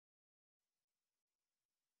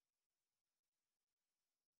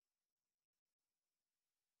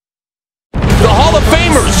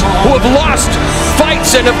dreamers who have lost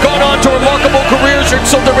fights and have gone on to remarkable careers,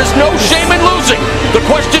 so there is no shame in losing. The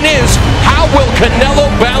question is, how will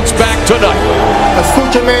Canelo bounce back tonight?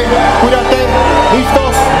 Escúcheme, cuídate,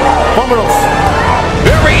 listos, vámonos.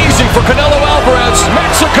 Very easy for Canelo Alvarez.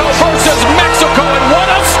 Mexico versus Mexico, and what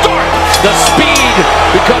a start! The speed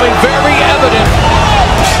becoming very evident.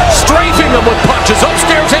 Strafing them with punches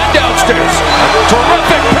upstairs and downstairs.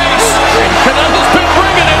 Terrific pace. And Canelo's been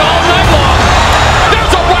bringing it all night long.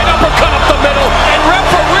 There's a right uppercut up the middle, and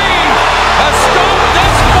referee has stopped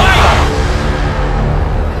this fight.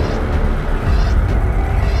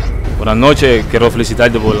 Buenas noches, quiero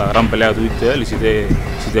felicitarte por la gran pelea que tuviste él, hiciste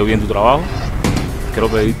bien tu trabajo. Quiero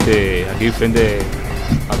pedirte aquí frente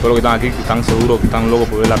a todos los que están aquí, que están seguros, que están locos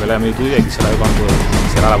por ver la pelea mía y tuya, y quisiera ver cuándo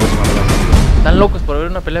será la próxima pelea. ¿Están locos por ver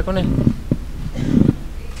una pelea con él?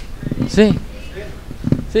 Sí.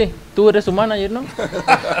 Sí, tú eres su manager, ¿no?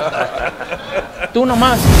 Tú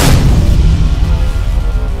nomás.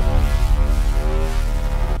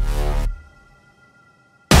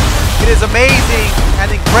 It is amazing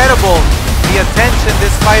and incredible the attention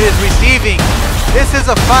this fight is receiving. This is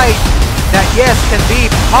a fight that, yes, can be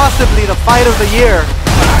possibly the fight of the year.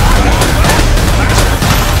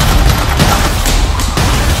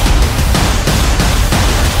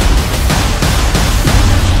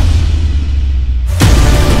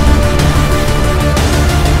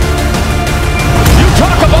 You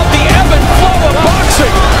talk about the ebb and flow of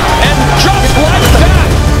boxing, and just like that,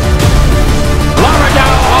 Lara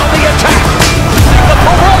now on the attack. The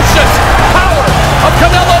ferocious power of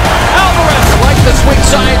Canelo Alvarez. Like the sweet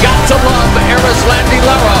side, got to love Erislandy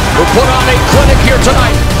Lara, who put on a clinic here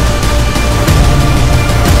tonight.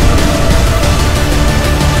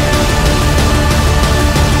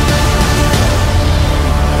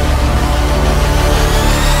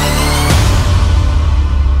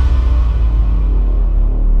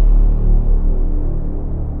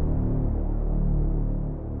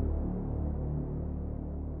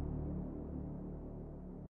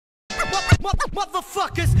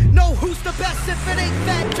 Motherfuckers know who's the best. If it ain't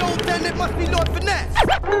Fat Joe, then it must be Lord Finesse.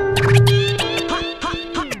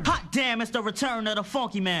 Hot damn, it's the return of the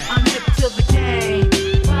funky man. I'm hip to the game.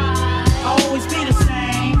 I'll always be the same.